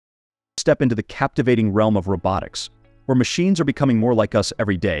Step into the captivating realm of robotics, where machines are becoming more like us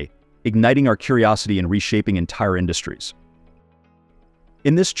every day, igniting our curiosity and reshaping entire industries.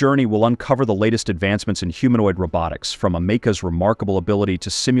 In this journey, we'll uncover the latest advancements in humanoid robotics, from Ameca's remarkable ability to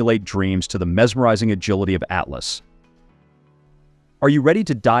simulate dreams to the mesmerizing agility of Atlas. Are you ready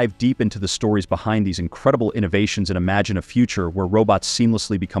to dive deep into the stories behind these incredible innovations and imagine a future where robots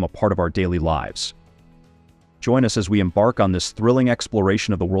seamlessly become a part of our daily lives? Join us as we embark on this thrilling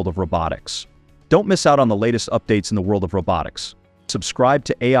exploration of the world of robotics. Don't miss out on the latest updates in the world of robotics. Subscribe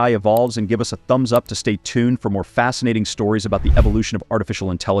to AI Evolves and give us a thumbs up to stay tuned for more fascinating stories about the evolution of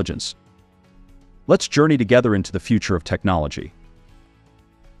artificial intelligence. Let's journey together into the future of technology.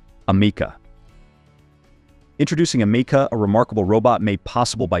 Ameca. Introducing Ameca, a remarkable robot made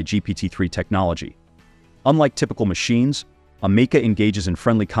possible by GPT-3 technology. Unlike typical machines, Ameca engages in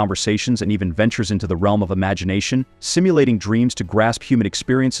friendly conversations and even ventures into the realm of imagination, simulating dreams to grasp human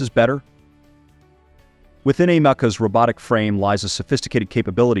experiences better. Within Ameca's robotic frame lies a sophisticated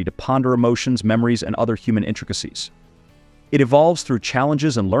capability to ponder emotions, memories, and other human intricacies. It evolves through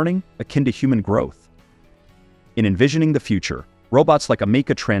challenges and learning, akin to human growth. In envisioning the future, robots like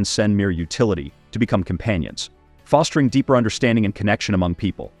Ameca transcend mere utility to become companions, fostering deeper understanding and connection among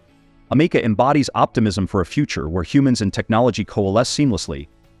people. Ameca embodies optimism for a future where humans and technology coalesce seamlessly,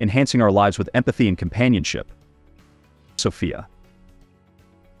 enhancing our lives with empathy and companionship. Sophia.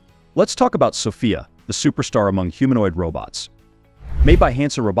 Let's talk about Sophia, the superstar among humanoid robots. Made by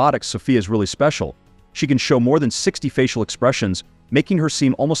Hansa Robotics, Sophia is really special. She can show more than 60 facial expressions, making her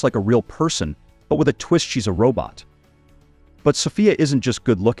seem almost like a real person, but with a twist, she's a robot. But Sophia isn't just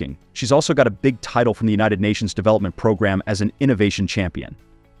good-looking. She's also got a big title from the United Nations Development Program as an innovation champion.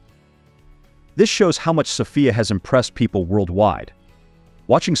 This shows how much Sophia has impressed people worldwide.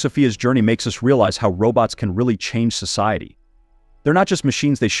 Watching Sophia's journey makes us realize how robots can really change society. They're not just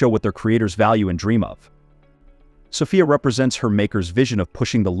machines, they show what their creators value and dream of. Sophia represents her maker's vision of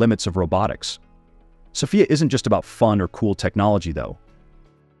pushing the limits of robotics. Sophia isn't just about fun or cool technology, though.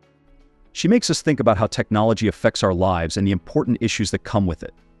 She makes us think about how technology affects our lives and the important issues that come with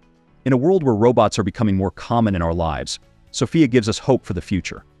it. In a world where robots are becoming more common in our lives, Sophia gives us hope for the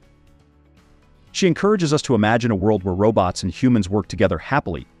future. She encourages us to imagine a world where robots and humans work together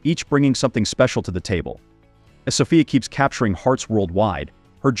happily, each bringing something special to the table. As Sophia keeps capturing hearts worldwide,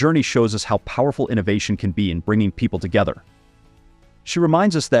 her journey shows us how powerful innovation can be in bringing people together. She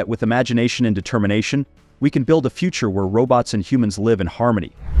reminds us that with imagination and determination, we can build a future where robots and humans live in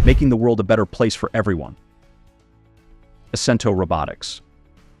harmony, making the world a better place for everyone. Ascento Robotics.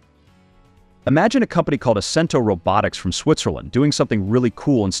 Imagine a company called Ascento Robotics from Switzerland doing something really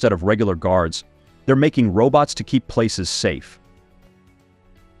cool. Instead of regular guards, they're making robots to keep places safe.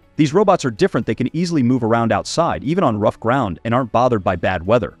 These robots are different. They can easily move around outside, even on rough ground, and aren't bothered by bad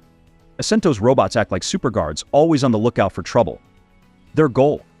weather. Ascento's robots act like super guards, always on the lookout for trouble. Their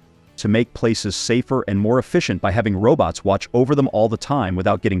goal? To make places safer and more efficient by having robots watch over them all the time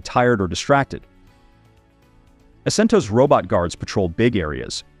without getting tired or distracted. Ascento's robot guards patrol big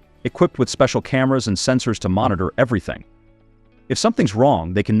areas, equipped with special cameras and sensors to monitor everything. If something's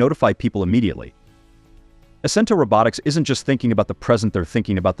wrong, they can notify people immediately. Ascento Robotics isn't just thinking about the present, they're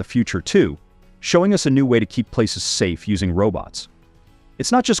thinking about the future too, showing us a new way to keep places safe using robots.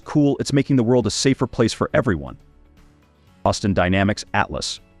 It's not just cool, it's making the world a safer place for everyone. Boston Dynamics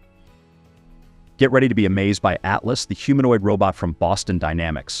Atlas. Get ready to be amazed by Atlas, the humanoid robot from Boston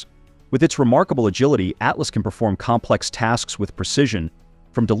Dynamics. With its remarkable agility, Atlas can perform complex tasks with precision,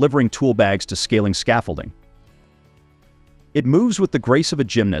 from delivering tool bags to scaling scaffolding. It moves with the grace of a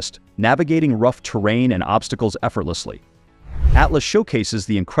gymnast, navigating rough terrain and obstacles effortlessly. Atlas showcases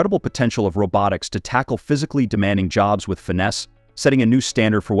the incredible potential of robotics to tackle physically demanding jobs with finesse, setting a new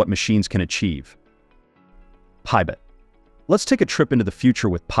standard for what machines can achieve. PiBot. Let's take a trip into the future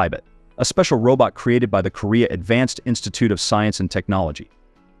with PiBot, a special robot created by the Korea Advanced Institute of Science and Technology.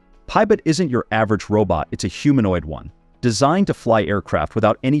 PiBot isn't your average robot, it's a humanoid one, designed to fly aircraft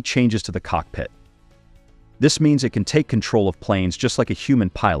without any changes to the cockpit. This means it can take control of planes just like a human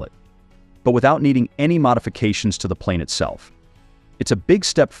pilot, but without needing any modifications to the plane itself. It's a big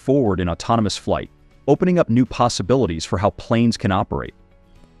step forward in autonomous flight, opening up new possibilities for how planes can operate.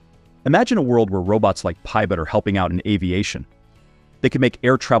 Imagine a world where robots like PiBot are helping out in aviation. They can make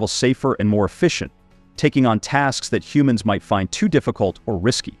air travel safer and more efficient, taking on tasks that humans might find too difficult or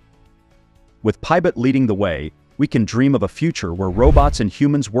risky. With PiBot leading the way, we can dream of a future where robots and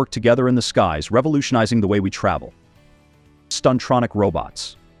humans work together in the skies, revolutionizing the way we travel. Stuntronic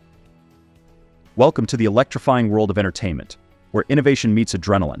Robots. Welcome to the electrifying world of entertainment, where innovation meets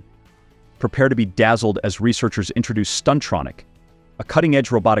adrenaline. Prepare to be dazzled as researchers introduce Stuntronic, a cutting-edge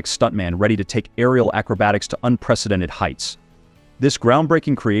robotic stuntman ready to take aerial acrobatics to unprecedented heights. This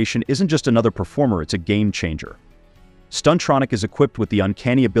groundbreaking creation isn't just another performer, it's a game-changer. Stuntronic is equipped with the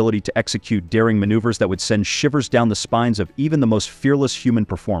uncanny ability to execute daring maneuvers that would send shivers down the spines of even the most fearless human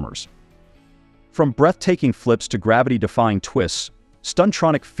performers. From breathtaking flips to gravity-defying twists,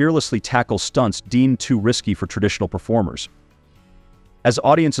 Stuntronic fearlessly tackles stunts deemed too risky for traditional performers. As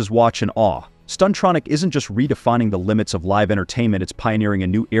audiences watch in awe, Stuntronic isn't just redefining the limits of live entertainment, it's pioneering a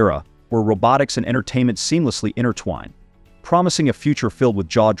new era where robotics and entertainment seamlessly intertwine, promising a future filled with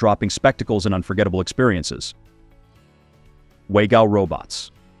jaw-dropping spectacles and unforgettable experiences. Weigao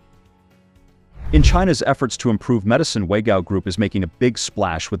Robots. In China's efforts to improve medicine, Weigao Group is making a big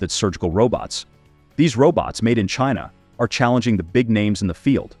splash with its surgical robots. These robots, made in China, are challenging the big names in the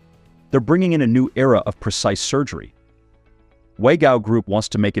field. They're bringing in a new era of precise surgery. Weigao Group wants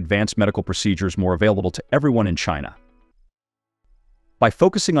to make advanced medical procedures more available to everyone in China. By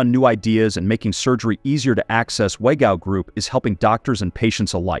focusing on new ideas and making surgery easier to access, Weigao Group is helping doctors and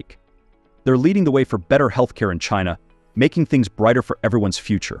patients alike. They're leading the way for better healthcare in China, making things brighter for everyone's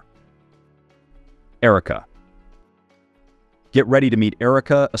future. AICA. Get ready to meet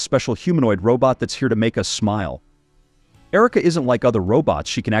AICA, a special humanoid robot that's here to make us smile. AICA isn't like other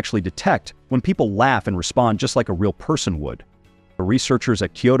robots. She can actually detect when people laugh and respond just like a real person would. The researchers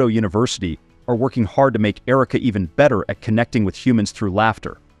at Kyoto University are working hard to make AICA even better at connecting with humans through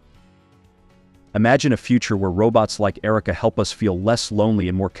laughter. Imagine a future where robots like AICA help us feel less lonely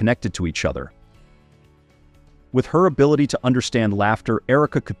and more connected to each other. With her ability to understand laughter,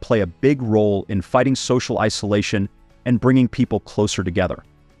 AICA could play a big role in fighting social isolation and bringing people closer together.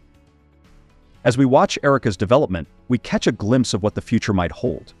 As we watch AICA's development, we catch a glimpse of what the future might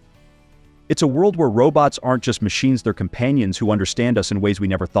hold. It's a world where robots aren't just machines, they're companions who understand us in ways we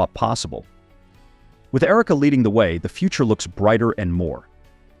never thought possible. With AICA leading the way, the future looks brighter and more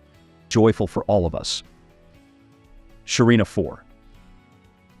joyful for all of us. Surena 4.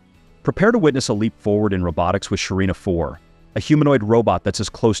 Prepare to witness a leap forward in robotics with Surena 4, a humanoid robot that's as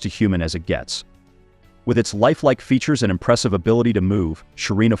close to human as it gets. With its lifelike features and impressive ability to move,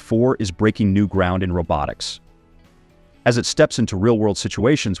 Surena 4 is breaking new ground in robotics. As it steps into real-world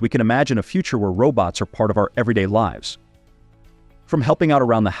situations, we can imagine a future where robots are part of our everyday lives. From helping out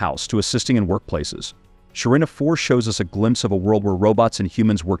around the house to assisting in workplaces, Surena 4 shows us a glimpse of a world where robots and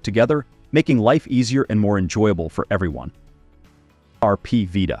humans work together, making life easier and more enjoyable for everyone.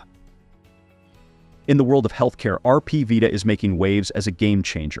 Vita. In the world of healthcare, Vita is making waves as a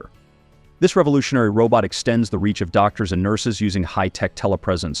game-changer. This revolutionary robot extends the reach of doctors and nurses using high-tech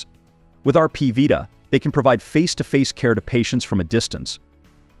telepresence. With Vita, they can provide face-to-face care to patients from a distance.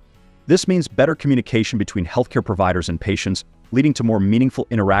 This means better communication between healthcare providers and patients, leading to more meaningful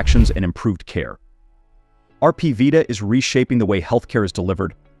interactions and improved care. Vita is reshaping the way healthcare is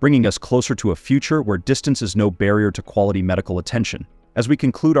delivered, bringing us closer to a future where distance is no barrier to quality medical attention. As we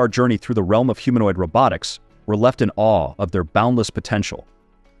conclude our journey through the realm of humanoid robotics, we're left in awe of their boundless potential.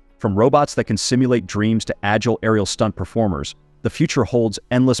 From robots that can simulate dreams to agile aerial stunt performers, the future holds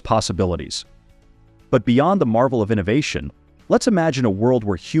endless possibilities. But beyond the marvel of innovation, let's imagine a world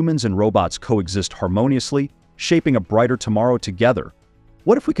where humans and robots coexist harmoniously, shaping a brighter tomorrow together.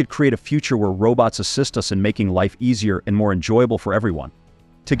 What if we could create a future where robots assist us in making life easier and more enjoyable for everyone?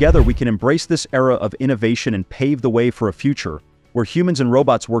 Together, we can embrace this era of innovation and pave the way for a future where humans and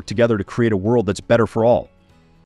robots work together to create a world that's better for all.